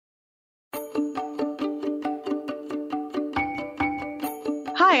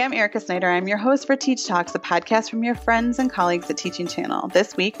Hi, I'm Erica Snyder. I'm your host for Teach Talks, a podcast from your friends and colleagues at Teaching Channel.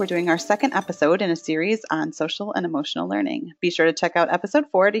 This week, we're doing our second episode in a series on social and emotional learning. Be sure to check out episode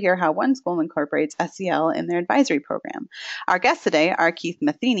 4 to hear how one school incorporates SEL in their advisory program. Our guest today, R. Keith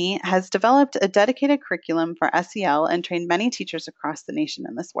Matheny, has developed a dedicated curriculum for SEL and trained many teachers across the nation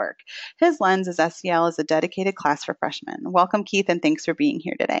in this work. His lens is SEL as a dedicated class for freshmen. Welcome, Keith, and thanks for being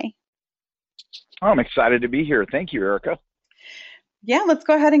here today. I'm excited to be here. Thank you, Erica. Yeah, let's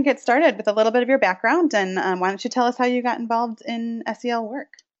go ahead and get started with a little bit of your background. And why don't you tell us how you got involved in SEL work?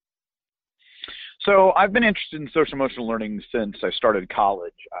 So I've been interested in social emotional learning since I started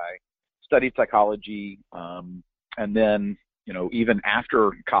college. I studied psychology, and then, even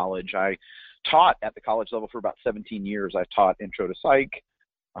after college, I taught at the college level for about 17 years. I taught Intro to Psych,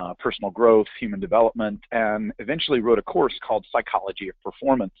 personal growth, human development, and eventually wrote a course called Psychology of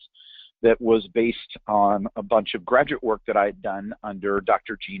Performance that was based on a bunch of graduate work that I had done under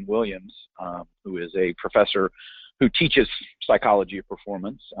Dr. Gene Williams, who is a professor who teaches psychology of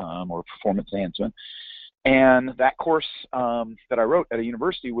performance or performance enhancement. And that course that I wrote at a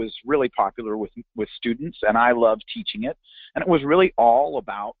university was really popular with students, and I loved teaching it. And it was really all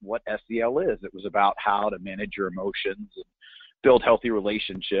about what SEL is. It was about how to manage your emotions and build healthy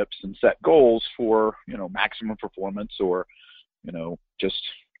relationships and set goals for, maximum performance or, just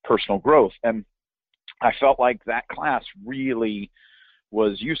personal growth. And I felt like that class really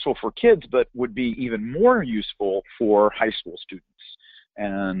was useful for kids, but would be even more useful for high school students.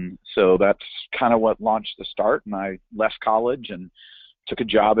 And so that's kind of what launched the start. And I left college and took a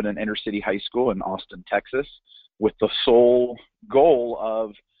job at an inner city high school in Austin, Texas, with the sole goal of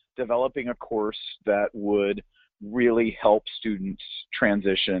developing a course that would really help students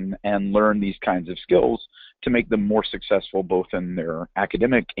transition and learn these kinds of skills to make them more successful both in their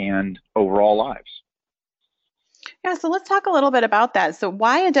academic and overall lives. Yeah, so let's talk a little bit about that. So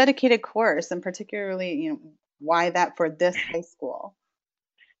why a dedicated course, and particularly, why that for this high school?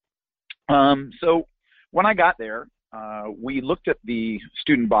 So when I got there, we looked at the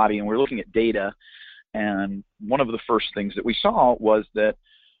student body and we're looking at data, and one of the first things that we saw was that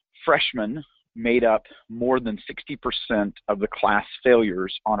freshmen made up more than 60% of the class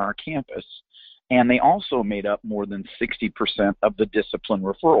failures on our campus, and they also made up more than 60% of the discipline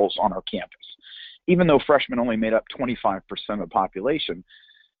referrals on our campus, even though freshmen only made up 25% of the population.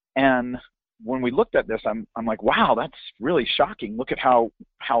 And when we looked at this, I'm like, wow, that's really shocking. Look at how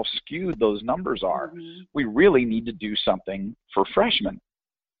skewed those numbers are. Mm-hmm. We really need to do something for freshmen.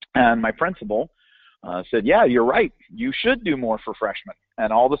 And my principal said, yeah, you're right. You should do more for freshmen.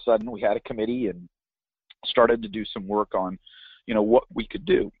 And all of a sudden, we had a committee and started to do some work on, what we could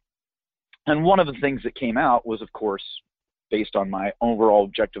do. And one of the things that came out was, of course, based on my overall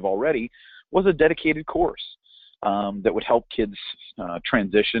objective already, was a dedicated course that would help kids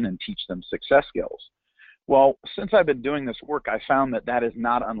transition and teach them success skills. Well, since I've been doing this work, I found that is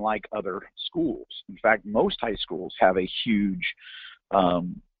not unlike other schools. In fact, most high schools have a huge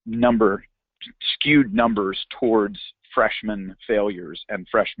skewed numbers towards freshman failures and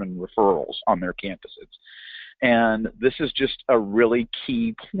freshman referrals on their campuses. And this is just a really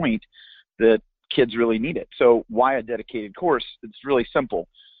key point that kids really need it. So why a dedicated course? It's really simple.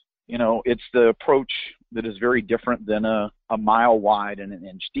 It's the approach that is very different than a mile wide and an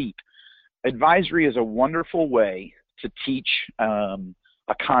inch deep. Advisory is a wonderful way to teach a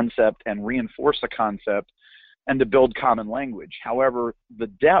concept and reinforce a concept and to build common language. However, the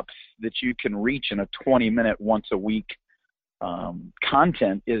depth that you can reach in a 20-minute once a week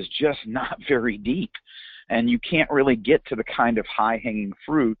content is just not very deep. And you can't really get to the kind of high-hanging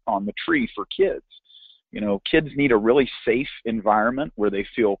fruit on the tree for kids. Kids need a really safe environment where they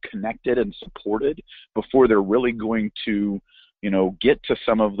feel connected and supported before they're really going to, get to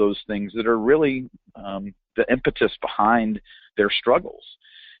some of those things that are really the impetus behind their struggles.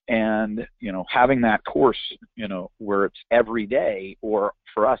 And, having that course, where it's every day, or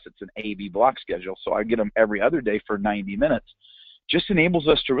for us, it's an A-B block schedule. So I get them every other day for 90 minutes, just enables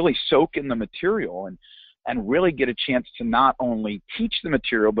us to really soak in the material and really get a chance to not only teach the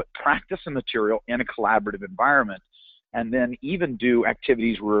material, but practice the material in a collaborative environment, and then even do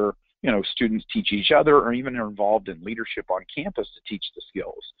activities where, students teach each other or even are involved in leadership on campus to teach the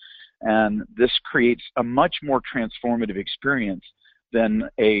skills. And this creates a much more transformative experience than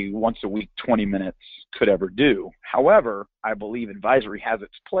a once a week 20 minutes could ever do. However, I believe advisory has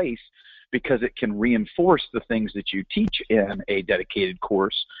its place because it can reinforce the things that you teach in a dedicated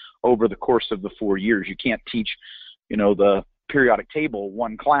course over the course of the 4 years. You can't teach, the periodic table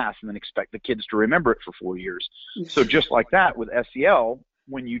one class and then expect the kids to remember it for 4 years. So just like that with SEL,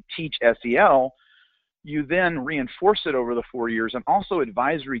 when you teach SEL, you then reinforce it over the 4 years, and also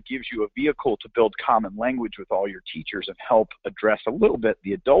advisory gives you a vehicle to build common language with all your teachers and help address a little bit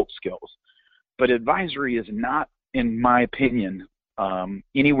the adult skills. But advisory is not, in my opinion,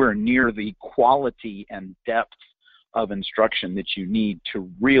 anywhere near the quality and depth of instruction that you need to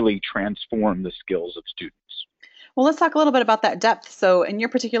really transform the skills of students. Well, let's talk a little bit about that depth. So in your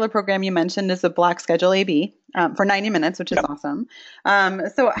particular program you mentioned is a block schedule AB for 90 minutes, which is awesome.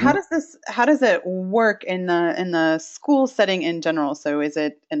 So how does it work in the school setting in general? So is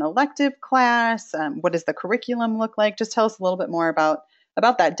it an elective class? What does the curriculum look like? Just tell us a little bit more about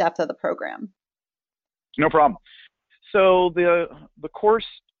that depth of the program. No problem. So the course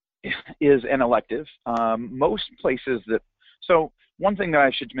is an elective. Most places so one thing that I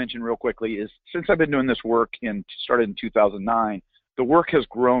should mention real quickly is, since I've been doing this work started in 2009, the work has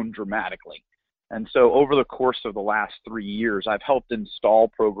grown dramatically. And so over the course of the last 3 years, I've helped install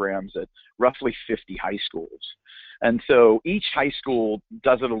programs at roughly 50 high schools. And so each high school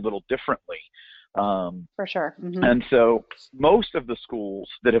does it a little differently. For sure. Mm-hmm. And so most of the schools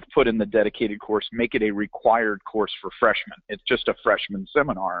that have put in the dedicated course make it a required course for freshmen. It's just a freshman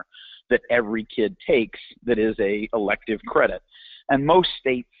seminar that every kid takes that is a elective credit. And most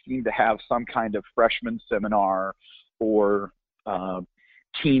states seem to have some kind of freshman seminar or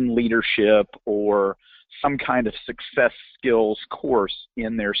teen leadership or some kind of success skills course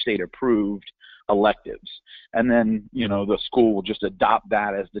in their state approved electives. And then, the school will just adopt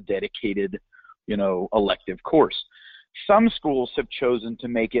that as the dedicated, elective course. Some schools have chosen to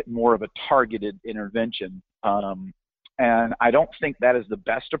make it more of a targeted intervention. And I don't think that is the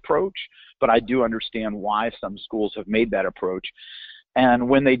best approach, but I do understand why some schools have made that approach. And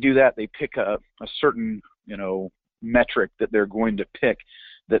when they do that, they pick a certain, metric that they're going to pick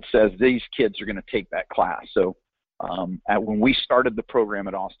that says these kids are going to take that class. So when we started the program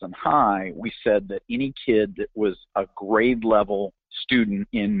at Austin High, we said that any kid that was a grade level student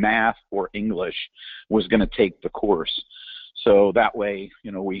in math or English was going to take the course. So that way,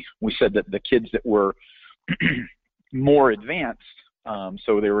 we said that the kids that were more advanced,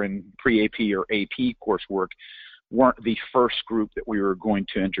 so they were in pre-AP or AP coursework, weren't the first group that we were going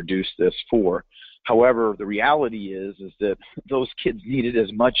to introduce this for. However, the reality is that those kids needed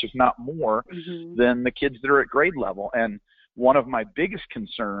as much, if not more, than the kids that are at grade level. And one of my biggest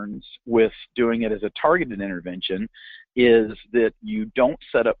concerns with doing it as a targeted intervention is that you don't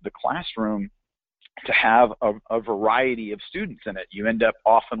set up the classroom to have a variety of students in it. You end up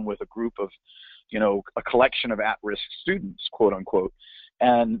often with a group of, a collection of at-risk students, quote unquote.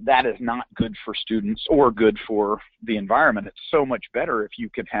 And that is not good for students or good for the environment. It's so much better if you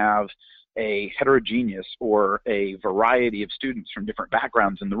can have a heterogeneous or a variety of students from different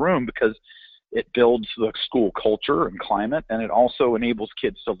backgrounds in the room, because it builds the school culture and climate, and it also enables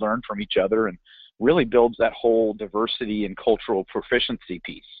kids to learn from each other and really builds that whole diversity and cultural proficiency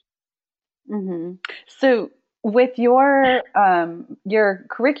piece. Mm-hmm. So with your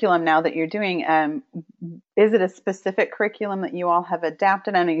curriculum now that you're doing, is it a specific curriculum that you all have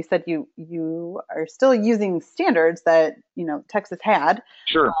adapted? I know you said you are still using standards that Texas had,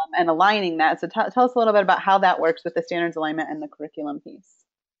 sure, and aligning that. So tell us a little bit about how that works with the standards alignment and the curriculum piece.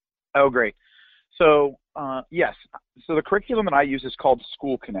 Oh, great. So yes, so the curriculum that I use is called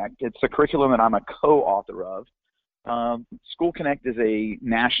School Connect. It's a curriculum that I'm a co-author of. School Connect is a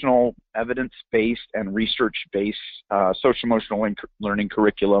national evidence-based and research-based social-emotional learning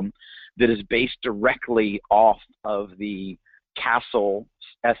curriculum that is based directly off of the CASEL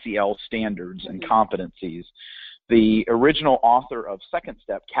SEL standards and competencies. The original author of Second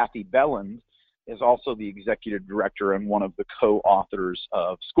Step, Kathy Belland, is also the executive director and one of the co-authors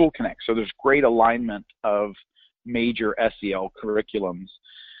of School Connect. So there's great alignment of major SEL curriculums.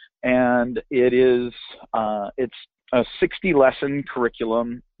 And it's a 60-lesson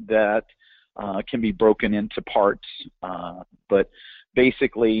curriculum that can be broken into parts. But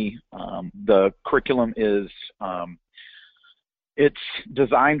basically, the curriculum is it's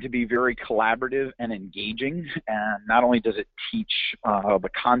designed to be very collaborative and engaging. And not only does it teach the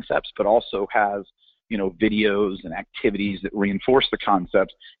concepts, but also has videos and activities that reinforce the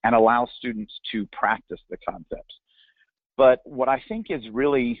concepts and allow students to practice the concepts. But what I think is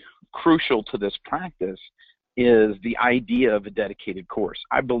really crucial to this practice is the idea of a dedicated course.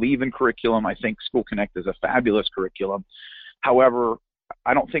 I believe in curriculum. I think School Connect is a fabulous curriculum. However,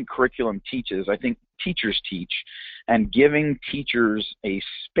 I don't think curriculum teaches. I think teachers teach. And giving teachers a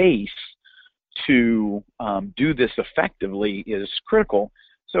space to do this effectively is critical.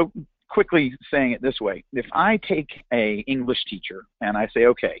 So quickly saying it this way, if I take an English teacher and I say,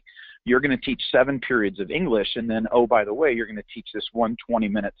 okay, you're going to teach 7 periods of English, and then, oh, by the way, you're going to teach this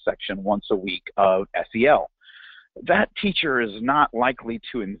 20-minute section once a week of SEL. That teacher is not likely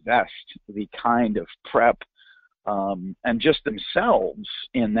to invest the kind of prep and just themselves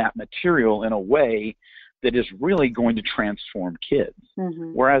in that material in a way that is really going to transform kids.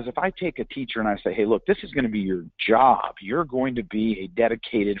 Mm-hmm. Whereas if I take a teacher and I say, hey, look, this is going to be your job. You're going to be a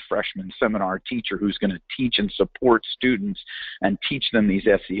dedicated freshman seminar teacher who's going to teach and support students and teach them these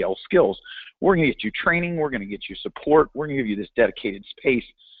SEL skills. We're going to get you training. We're going to get you support. We're going to give you this dedicated space.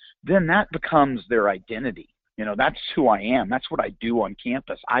 Then that becomes their identity. You know, that's who I am. That's what I do on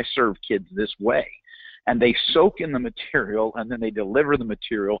campus. I serve kids this way. And they soak in the material, and then they deliver the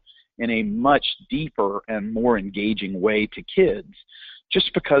material in a much deeper and more engaging way to kids,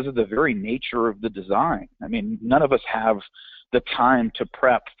 just because of the very nature of the design. I mean, none of us have the time to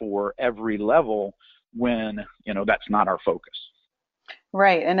prep for every level when, you know, that's not our focus.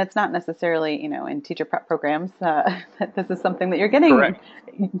 Right. And it's not necessarily, you know, in teacher prep programs, that this is something that you're getting Correct.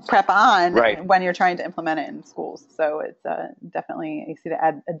 prep on Right. when you're trying to implement it in schools. So it's definitely, you see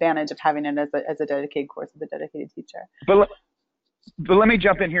the advantage of having it as a dedicated course with a dedicated teacher. But let me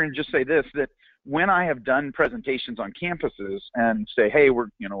jump in here and just say this, that when I have done presentations on campuses and say, hey, we're,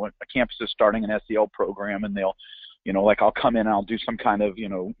 you know, a campus is starting an SEL program, and they'll, you know, like I'll come in and I'll do some kind of, you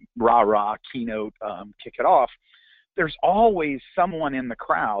know, rah-rah keynote, kick it off. There's always someone in the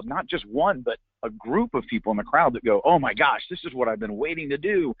crowd, not just one, but a group of people in the crowd that go, oh my gosh, this is what I've been waiting to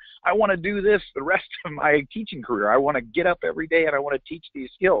do. I want to do this the rest of my teaching career. I want to get up every day and I want to teach these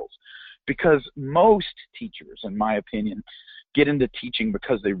skills. Because most teachers, in my opinion, get into teaching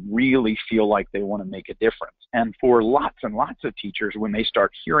because they really feel like they want to make a difference. And for lots and lots of teachers, when they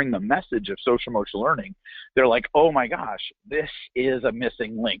start hearing the message of social emotional learning, they're like, oh my gosh, this is a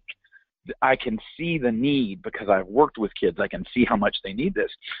missing link. I can see the need because I've worked with kids. I can see how much they need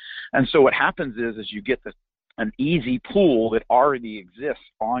this. And so what happens is you get an easy pool that already exists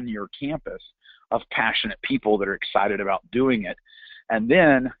on your campus of passionate people that are excited about doing it. And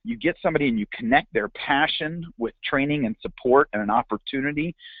then you get somebody and you connect their passion with training and support and an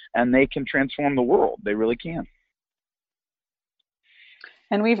opportunity, and they can transform the world. They really can.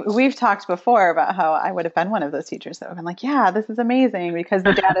 And we've talked before about how I would have been one of those teachers that would have been like, yeah, this is amazing because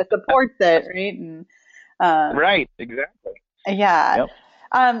the data supports it, right? And right, exactly. Yeah.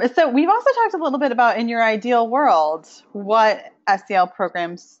 Yep. So we've also talked a little bit about, in your ideal world, what SEL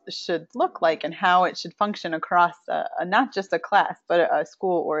programs should look like and how it should function across not just a class, but a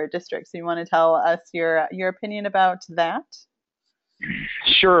school or a district. So you want to tell us your opinion about that?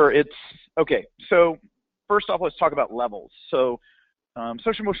 Sure. It's okay. So first off, let's talk about levels. So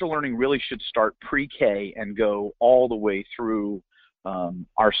social emotional learning really should start pre-K and go all the way through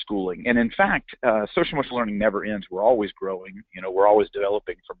our schooling. And in fact, social emotional learning never ends. We're always growing. You know, we're always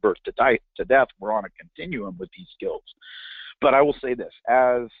developing from birth to death. We're on a continuum with these skills. But I will say this,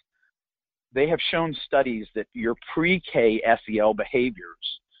 as they have shown studies that your pre-K SEL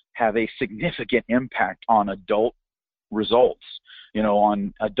behaviors have a significant impact on adult results, you know,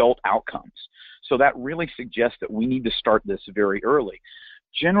 on adult outcomes. So that really suggests that we need to start this very early.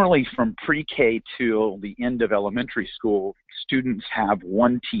 Generally, from pre-K till the end of elementary school, students have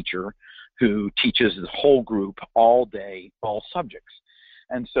one teacher who teaches the whole group all day, all subjects.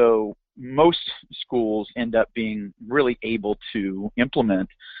 And so most schools end up being really able to implement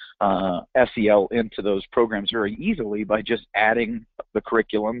SEL into those programs very easily by just adding the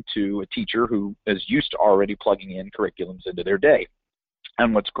curriculum to a teacher who is used to already plugging in curriculums into their day.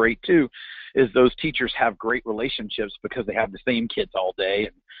 And what's great, too, is those teachers have great relationships because they have the same kids all day,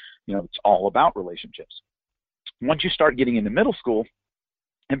 and, you know, it's all about relationships. Once you start getting into middle school,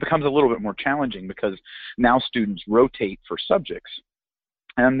 it becomes a little bit more challenging because now students rotate for subjects.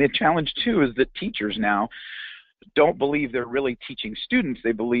 And the challenge, too, is that teachers now don't believe they're really teaching students.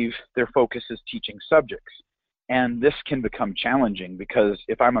 They believe their focus is teaching subjects. And this can become challenging because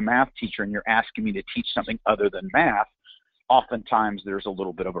if I'm a math teacher and you're asking me to teach something other than math, oftentimes there's a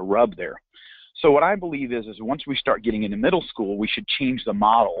little bit of a rub there. So what I believe is once we start getting into middle school, we should change the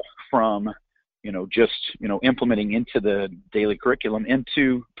model from, you know, just, you know, implementing into the daily curriculum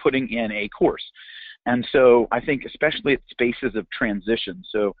into putting in a course. And so I think especially at spaces of transition.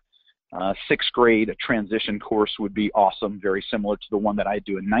 So 6th grade, a transition course would be awesome, very similar to the one that I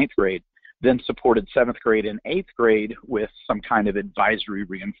do in 9th grade. Then supported 7th grade and 8th grade with some kind of advisory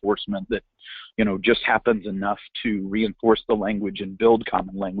reinforcement that, you know, just happens enough to reinforce the language and build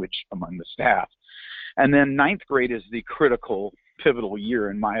common language among the staff. And then 9th grade is the critical, pivotal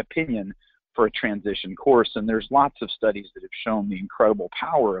year, in my opinion, for a transition course. And there's lots of studies that have shown the incredible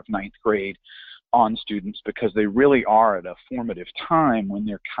power of 9th grade on students because they really are at a formative time when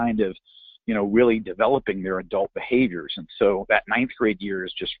they're kind of, really developing their adult behaviors. And so that 9th grade year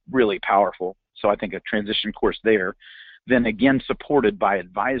is just really powerful. So I think a transition course there, then again supported by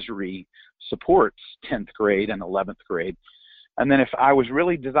advisory supports 10th grade and 11th grade. And then if I was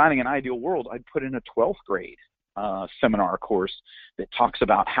really designing an ideal world, I'd put in a 12th grade seminar course that talks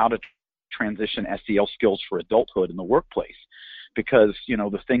about how to transition SEL skills for adulthood in the workplace. Because,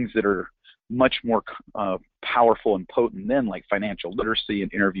 the things that are much more powerful and potent then, like financial literacy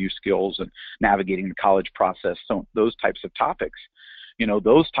and interview skills and navigating the college process, so those types of topics,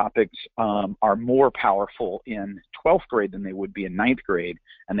 those topics are more powerful in 12th grade than they would be in 9th grade,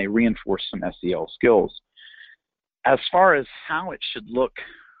 and they reinforce some SEL skills. As far as how it should look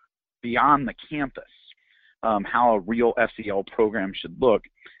beyond the campus, how a real SEL program should look,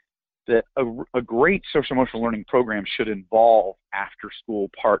 that a great social emotional learning program should involve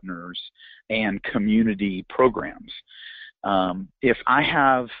after-school partners and community programs. If I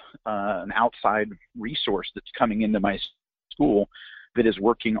have an outside resource that's coming into my school that is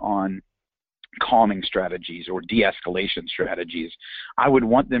working on calming strategies or de-escalation strategies, I would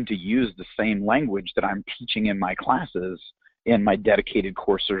want them to use the same language that I'm teaching in my classes, in my dedicated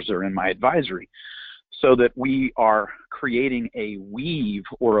courses or in my advisory, so that we are creating a weave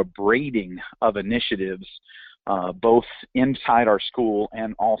or a braiding of initiatives both inside our school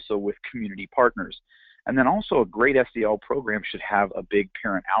and also with community partners. And then also a great SEL program should have a big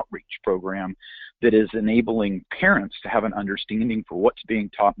parent outreach program that is enabling parents to have an understanding for what's being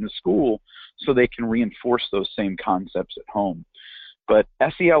taught in the school so they can reinforce those same concepts at home. But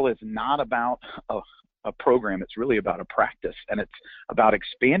SEL is not about a program, it's really about a practice, and it's about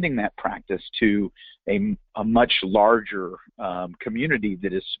expanding that practice to a much larger community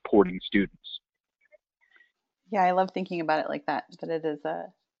that is supporting students. Yeah, I love thinking about it like that it is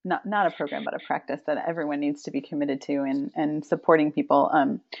not a program, but a practice that everyone needs to be committed to and supporting people.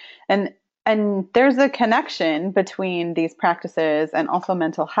 And there's a connection between these practices and also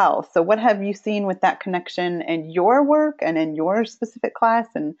mental health. So what have you seen with that connection in your work and in your specific class?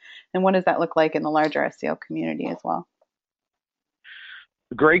 And what does that look like in the larger SEL community as well?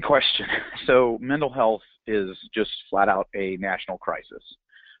 Great question. So mental health is just flat out a national crisis.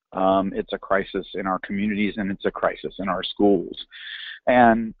 It's a crisis in our communities and it's a crisis in our schools.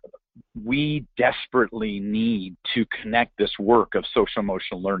 And we desperately need to connect this work of social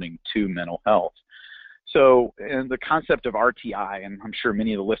emotional learning to mental health. So, and the concept of RTI, and I'm sure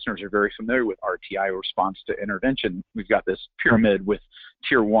many of the listeners are very familiar with RTI, response to intervention. We've got this pyramid with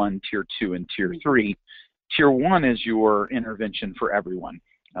tier 1, tier 2, and tier 3. Tier 1 is your intervention for everyone.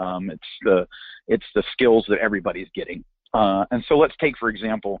 It's the skills that everybody's getting. And so let's take, for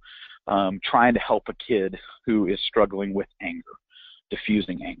example, trying to help a kid who is struggling with anger,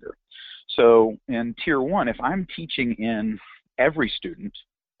 diffusing anger. So in tier 1, if I'm teaching in every student,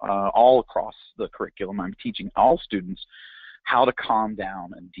 all across the curriculum, I'm teaching all students how to calm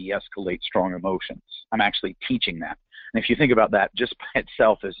down and de-escalate strong emotions. I'm actually teaching that. And if you think about that, just by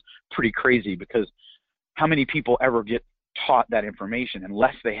itself is pretty crazy, because how many people ever get taught that information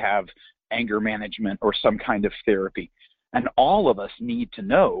unless they have anger management or some kind of therapy? And all of us need to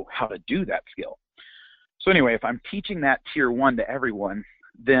know how to do that skill. So anyway, if I'm teaching that tier 1 to everyone,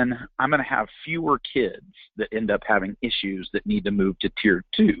 then I'm going to have fewer kids that end up having issues that need to move to tier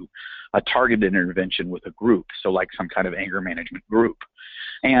 2, a targeted intervention with a group, so like some kind of anger management group.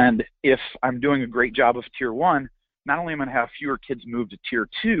 And if I'm doing a great job of tier 1, not only am I going to have fewer kids move to tier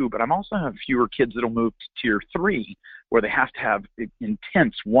 2, but I'm also going to have fewer kids that will move to tier 3, where they have to have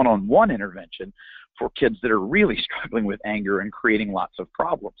intense one-on-one intervention for kids that are really struggling with anger and creating lots of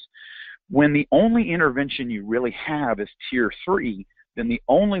problems. When the only intervention you really have is tier 3, then the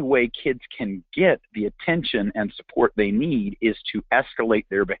only way kids can get the attention and support they need is to escalate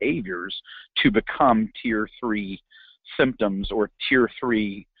their behaviors to become tier 3 symptoms or tier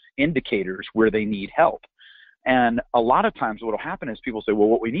 3 indicators where they need help. And a lot of times what will happen is people say, well,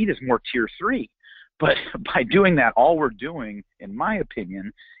 what we need is more tier 3. But by doing that, all we're doing, in my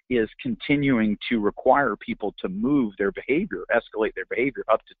opinion, is continuing to require people to move their behavior, escalate their behavior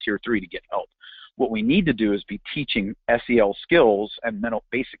up to tier 3 to get help. What we need to do is be teaching SEL skills and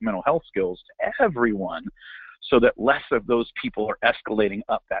basic mental health skills to everyone so that less of those people are escalating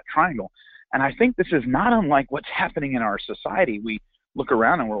up that triangle. And I think this is not unlike what's happening in our society. We look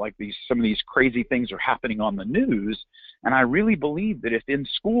around and we're like, some of these crazy things are happening on the news. And I really believe that if in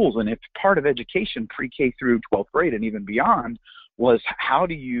schools and if part of education pre-K through 12th grade and even beyond was how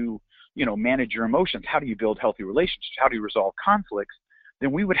do you manage your emotions, how do you build healthy relationships, how do you resolve conflicts,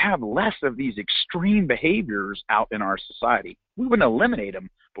 then we would have less of these extreme behaviors out in our society. We wouldn't eliminate them,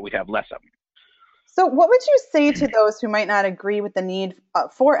 but we'd have less of them. So what would you say to those who might not agree with the need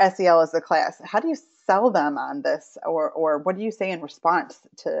for SEL as a class? How do you sell them on this, or what do you say in response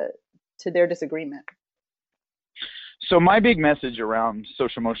to their disagreement? So my big message around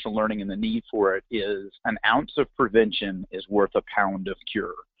social emotional learning and the need for it is an ounce of prevention is worth a pound of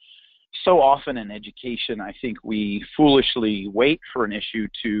cure. So often in education, I think we foolishly wait for an issue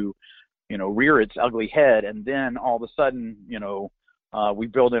to, rear its ugly head, and then all of a sudden, we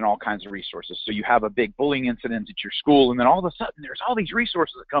build in all kinds of resources. So you have a big bullying incident at your school, and then all of a sudden there's all these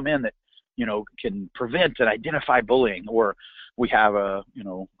resources that come in that, can prevent and identify bullying, or we have a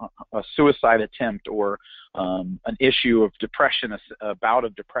suicide attempt, or an issue of depression, a bout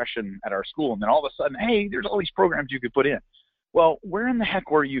of depression at our school, and then all of a sudden, hey, there's all these programs you could put in. Well, where in the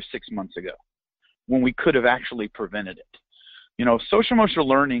heck were you 6 months ago when we could have actually prevented it? Social emotional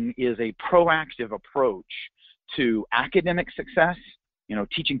learning is a proactive approach to academic success,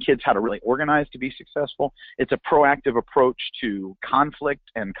 teaching kids how to really organize to be successful. It's a proactive approach to conflict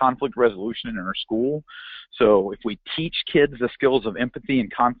and conflict resolution in our school. So if we teach kids the skills of empathy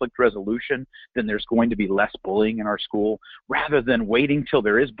and conflict resolution, then there's going to be less bullying in our school, rather than waiting till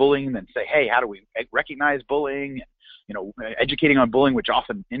there is bullying and then say, hey, how do we recognize bullying? Educating on bullying, which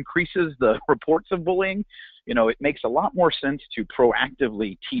often increases the reports of bullying. It makes a lot more sense to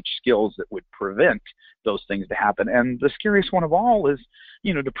proactively teach skills that would prevent those things to happen. And the scariest one of all is,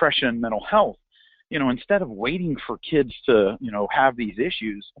 depression and mental health. Instead of waiting for kids to, have these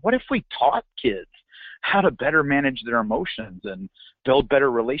issues, what if we taught kids how to better manage their emotions and build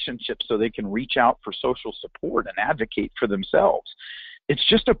better relationships so they can reach out for social support and advocate for themselves? It's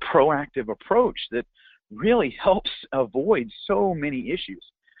just a proactive approach that really helps avoid so many issues.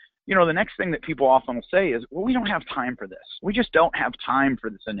 The next thing that people often will say is, well, we don't have time for this. We just don't have time for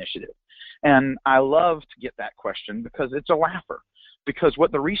this initiative. And I love to get that question because it's a laugher. Because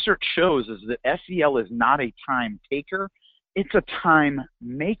what the research shows is that SEL is not a time taker, it's a time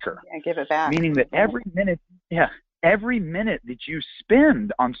maker. Yeah, give it back. Meaning that every minute that you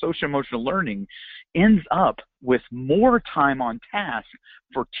spend on social emotional learning ends up with more time on task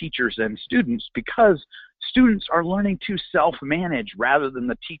for teachers and students, because students are learning to self-manage rather than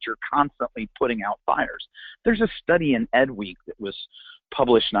the teacher constantly putting out fires. There's a study in EdWeek that was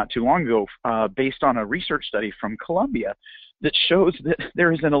published not too long ago based on a research study from Columbia that shows that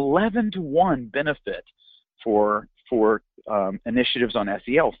there is an 11-to-1 benefit for initiatives on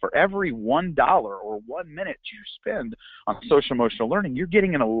SEL. For every $1 or 1 minute you spend on social emotional learning, you're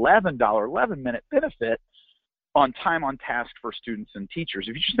getting an $11-minute benefit on time on task for students and teachers.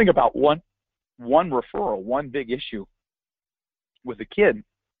 If you just think about one referral, one big issue with a kid,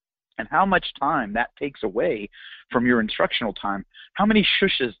 and how much time that takes away from your instructional time. How many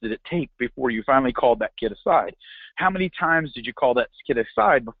shushes did it take before you finally called that kid aside? How many times did you call that kid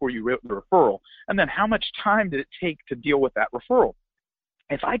aside before you wrote the referral? And then how much time did it take to deal with that referral?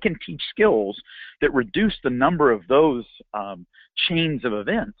 If I can teach skills that reduce the number of those chains of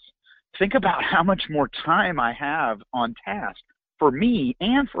events, think about how much more time I have on task for me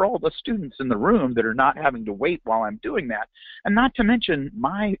and for all the students in the room that are not having to wait while I'm doing that. And not to mention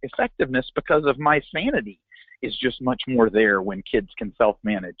my effectiveness, because of my sanity, is just much more there when kids can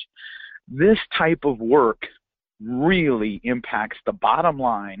self-manage. This type of work really impacts the bottom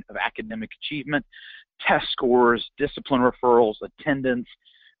line of academic achievement, test scores, discipline referrals, attendance.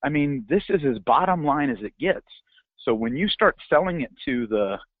 I mean, this is as bottom line as it gets. So when you start selling it to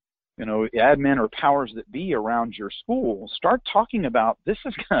the admin or powers that be around your school, start talking about this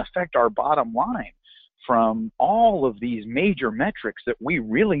is going to affect our bottom line from all of these major metrics that we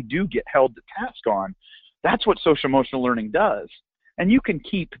really do get held to task on. That's what social emotional learning does. And you can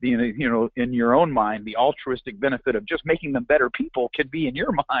keep in your own mind, the altruistic benefit of just making them better people could be in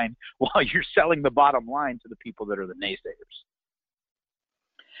your mind while you're selling the bottom line to the people that are the naysayers.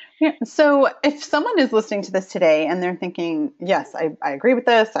 Yeah. So if someone is listening to this today and they're thinking, yes, I agree with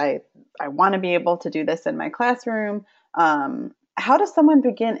this. I want to be able to do this in my classroom. How does someone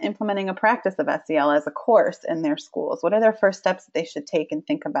begin implementing a practice of SEL as a course in their schools? What are their first steps that they should take and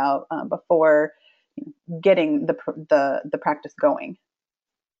think about before getting the practice going?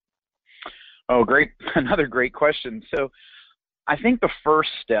 Oh, great. Another great question. So I think the first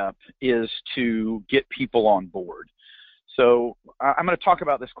step is to get people on board. So I'm going to talk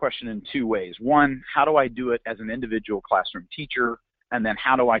about this question in two ways. One, how do I do it as an individual classroom teacher? And then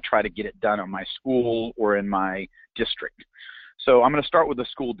how do I try to get it done on my school or in my district? So I'm going to start with the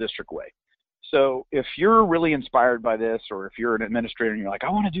school district way. So if you're really inspired by this, or if you're an administrator and you're like,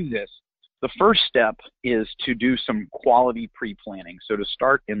 I want to do this, the first step is to do some quality pre-planning. So to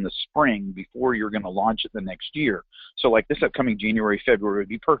start in the spring before you're going to launch it the next year. So like this upcoming January, February would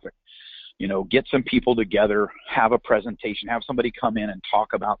be perfect. Get some people together, have a presentation, have somebody come in and talk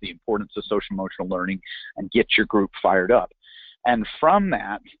about the importance of social emotional learning and get your group fired up. And from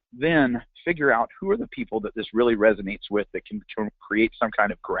that, then figure out who are the people that this really resonates with, that can create some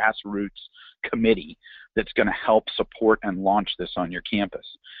kind of grassroots committee that's going to help support and launch this on your campus.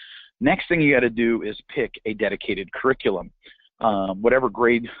 Next thing you got to do is pick a dedicated curriculum. Whatever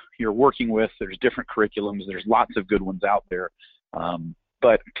grade you're working with, there's different curriculums. There's lots of good ones out there.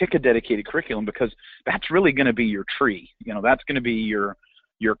 But pick a dedicated curriculum, because that's really going to be your tree. That's going to be your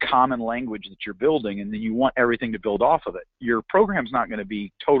common language that you're building, and then you want everything to build off of it. Your program's not going to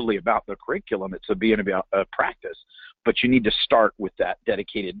be totally about the curriculum. It's being about practice, but you need to start with that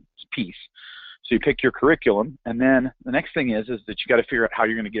dedicated piece. So you pick your curriculum, and then the next thing is that you got to figure out how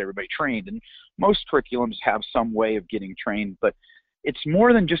you're going to get everybody trained. And most curriculums have some way of getting trained, but it's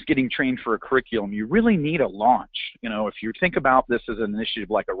more than just getting trained for a curriculum. You really need a launch. If you think about this as an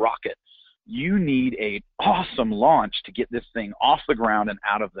initiative like a rocket, you need an awesome launch to get this thing off the ground and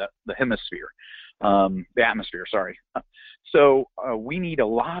out of the atmosphere, sorry. So we need a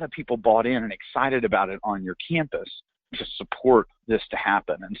lot of people bought in and excited about it on your campus to support this to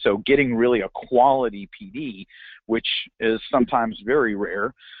happen. And so getting really a quality PD, which is sometimes very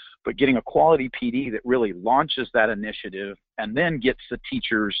rare, but getting a quality PD that really launches that initiative and then gets the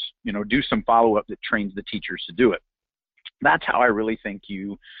teachers, do some follow-up that trains the teachers to do it. That's how I really think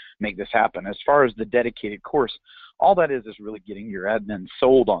you make this happen. As far as the dedicated course, all that is really getting your admin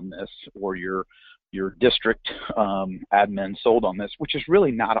sold on this, or your district admin sold on this, which is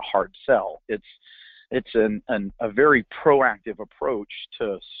really not a hard sell. It's a very proactive approach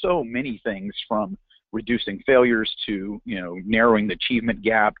to so many things, from reducing failures to narrowing the achievement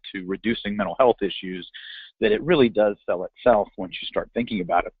gap to reducing mental health issues, that it really does sell itself once you start thinking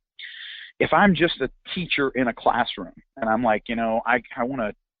about it. If I'm just a teacher in a classroom and I'm like, I want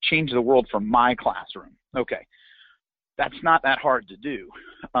to change the world for my classroom, okay, that's not that hard to do.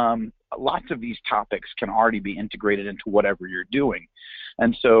 Lots of these topics can already be integrated into whatever you're doing.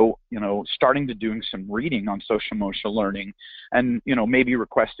 And so, starting to doing some reading on social emotional learning, and, maybe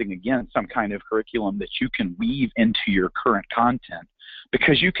requesting, again, some kind of curriculum that you can weave into your current content,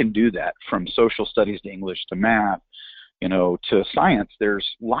 because you can do that from social studies to English to math, to science. There's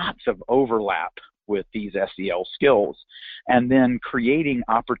lots of overlap with these SEL skills, and then creating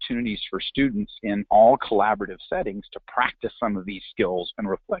opportunities for students in all collaborative settings to practice some of these skills and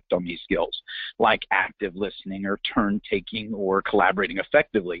reflect on these skills, like active listening or turn taking or collaborating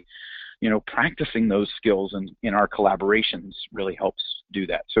effectively. Practicing those skills in our collaborations really helps do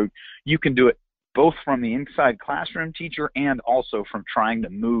that. So you can do it both from the inside classroom teacher and also from trying to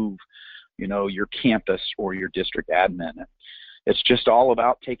move, your campus or your district admin. It's just all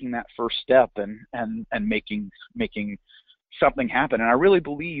about taking that first step and making something happen. And I really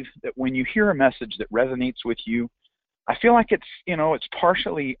believe that when you hear a message that resonates with you, I feel like it's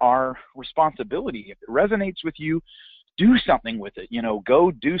partially our responsibility. If it resonates with you, do something with it.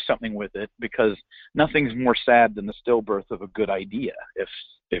 Go do something with it, because nothing's more sad than the stillbirth of a good idea.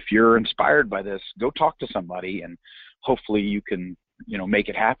 If you're inspired by this, go talk to somebody, and hopefully you can make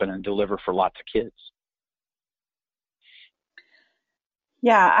it happen and deliver for lots of kids.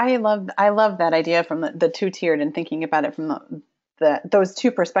 Yeah, I love that idea from the two-tiered, and thinking about it from those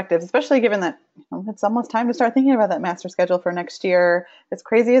two perspectives, especially given that it's almost time to start thinking about that master schedule for next year. As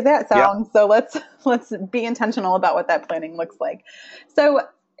crazy as that sounds, yeah. So let's be intentional about what that planning looks like. So,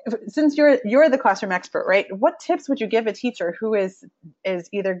 since you're the classroom expert, right? What tips would you give a teacher who is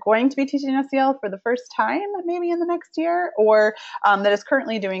either going to be teaching SEL for the first time, maybe in the next year, or that is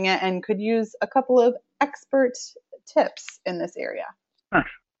currently doing it and could use a couple of expert tips in this area?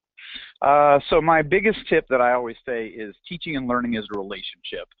 So my biggest tip that I always say is teaching and learning is a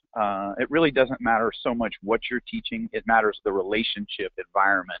relationship. It really doesn't matter so much what you're teaching. It matters the relationship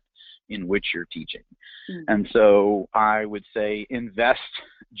environment in which you're teaching. Mm-hmm. And so I would say invest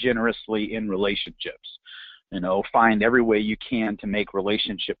generously in relationships. Find every way you can to make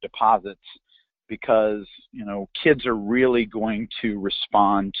relationship deposits, because, kids are really going to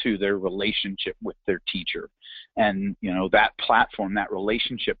respond to their relationship with their teacher. And, that platform, that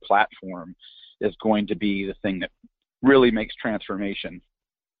relationship platform, is going to be the thing that really makes transformation.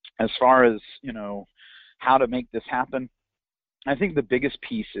 As far as, how to make this happen, I think the biggest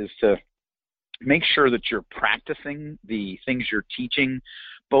piece is to make sure that you're practicing the things you're teaching,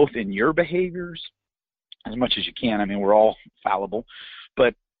 both in your behaviors as much as you can. I mean, we're all fallible,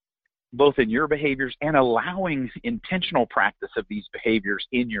 but both in your behaviors and allowing intentional practice of these behaviors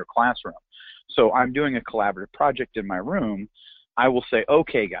in your classroom. So I'm doing a collaborative project in my room. I will say,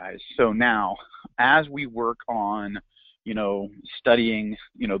 okay, guys, so now as we work on studying,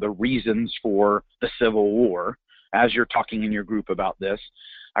 the reasons for the Civil War, as you're talking in your group about this,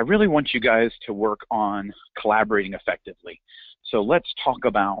 I really want you guys to work on collaborating effectively. So let's talk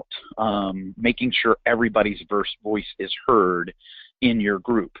about making sure everybody's voice is heard in your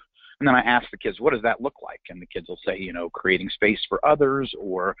group. And then I ask the kids, what does that look like? And the kids will say, creating space for others,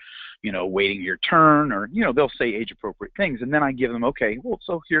 or, waiting your turn, or, they'll say age-appropriate things. And then I give them, okay, well,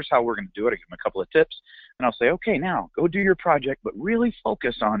 so here's how we're going to do it. I give them a couple of tips. And I'll say, okay, now go do your project, but really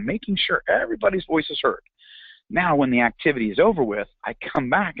focus on making sure everybody's voice is heard. Now, when the activity is over with, I come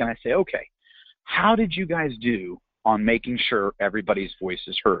back and I say, okay, how did you guys do on making sure everybody's voice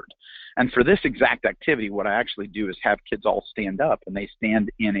is heard? And for this exact activity, what I actually do is have kids all stand up, and they stand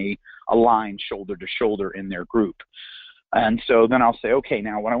in a line shoulder to shoulder in their group. And so then I'll say, okay,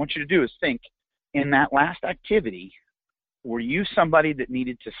 now what I want you to do is think, in that last activity, were you somebody that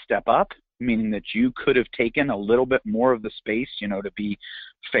needed to step up, meaning that you could have taken a little bit more of the space, to be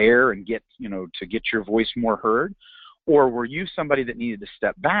fair and get, to get your voice more heard? Or were you somebody that needed to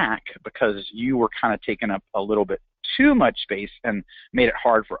step back because you were kind of taking up a little bit too much space and made it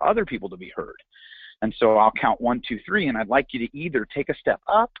hard for other people to be heard? And so I'll count 1, 2, 3, and I'd like you to either take a step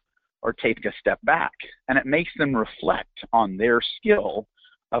up or take a step back. And it makes them reflect on their skill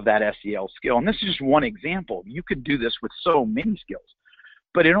of that SEL skill. And this is just one example. You could do this with so many skills.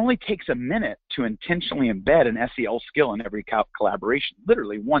 But it only takes a minute to intentionally embed an SEL skill in every collaboration,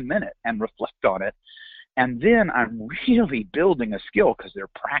 literally 1 minute, and reflect on it. And then I'm really building a skill because they're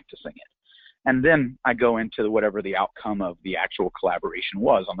practicing it. And then I go into whatever the outcome of the actual collaboration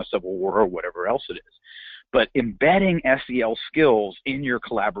was on the Civil War or whatever else it is. But embedding SEL skills in your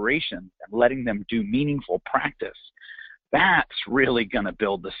collaboration and letting them do meaningful practice, that's really going to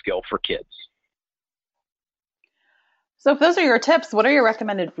build the skill for kids. So if those are your tips, what are your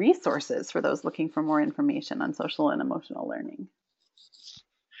recommended resources for those looking for more information on social and emotional learning?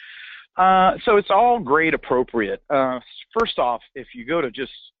 So it's all grade appropriate. First off, if you go to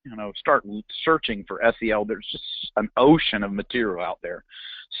just, start searching for SEL, there's just an ocean of material out there.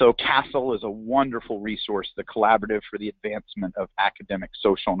 So CASEL is a wonderful resource, the Collaborative for the Advancement of Academic,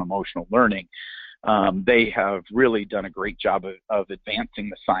 Social, and Emotional Learning. They have really done a great job of advancing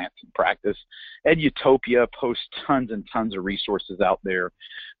the science and practice. Edutopia posts tons and tons of resources out there.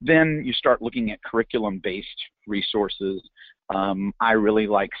 Then you start looking at curriculum-based resources. I really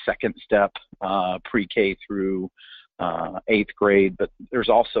like Second Step, pre-K through 8th grade, but there's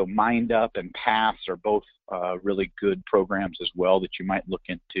also Mind Up and Paths are both really good programs as well that you might look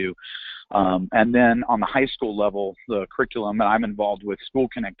into. And then on the high school level, the curriculum that I'm involved with, School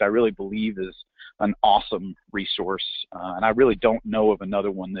Connect, I really believe is an awesome resource. And I really don't know of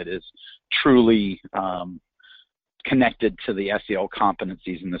another one that is truly connected to the SEL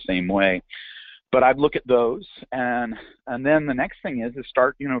competencies in the same way. But I'd look at those, and then the next thing is to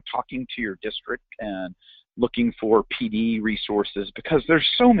start, talking to your district and looking for PD resources, because there's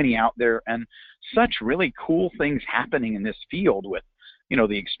so many out there and such really cool things happening in this field with,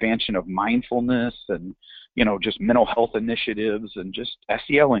 the expansion of mindfulness and, just mental health initiatives and just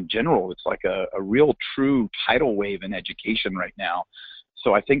SEL in general. It's like a real true tidal wave in education right now.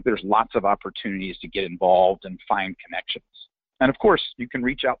 So I think there's lots of opportunities to get involved and find connections. And of course, you can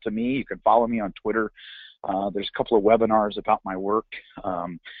reach out to me. You can follow me on Twitter. There's a couple of webinars about my work.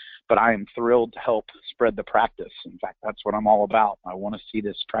 But I am thrilled to help spread the practice. In fact, that's what I'm all about. I want to see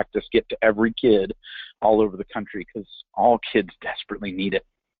this practice get to every kid all over the country, because all kids desperately need it.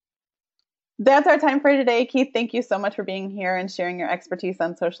 That's our time for today. Keith, thank you so much for being here and sharing your expertise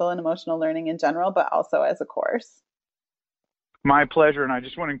on social and emotional learning in general, but also as a course. My pleasure. And I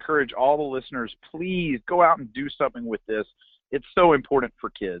just want to encourage all the listeners, please go out and do something with this. It's so important for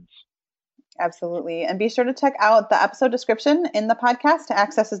kids. Absolutely. And be sure to check out the episode description in the podcast to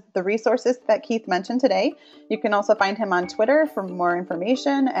access the resources that Keith mentioned today. You can also find him on Twitter for more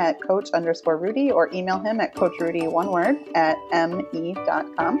information at coach_Rudy, or email him at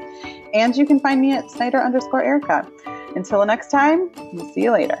coachrudy@me.com. And you can find me at Snyder_Erica. Until next time, we'll see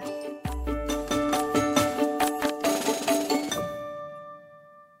you later.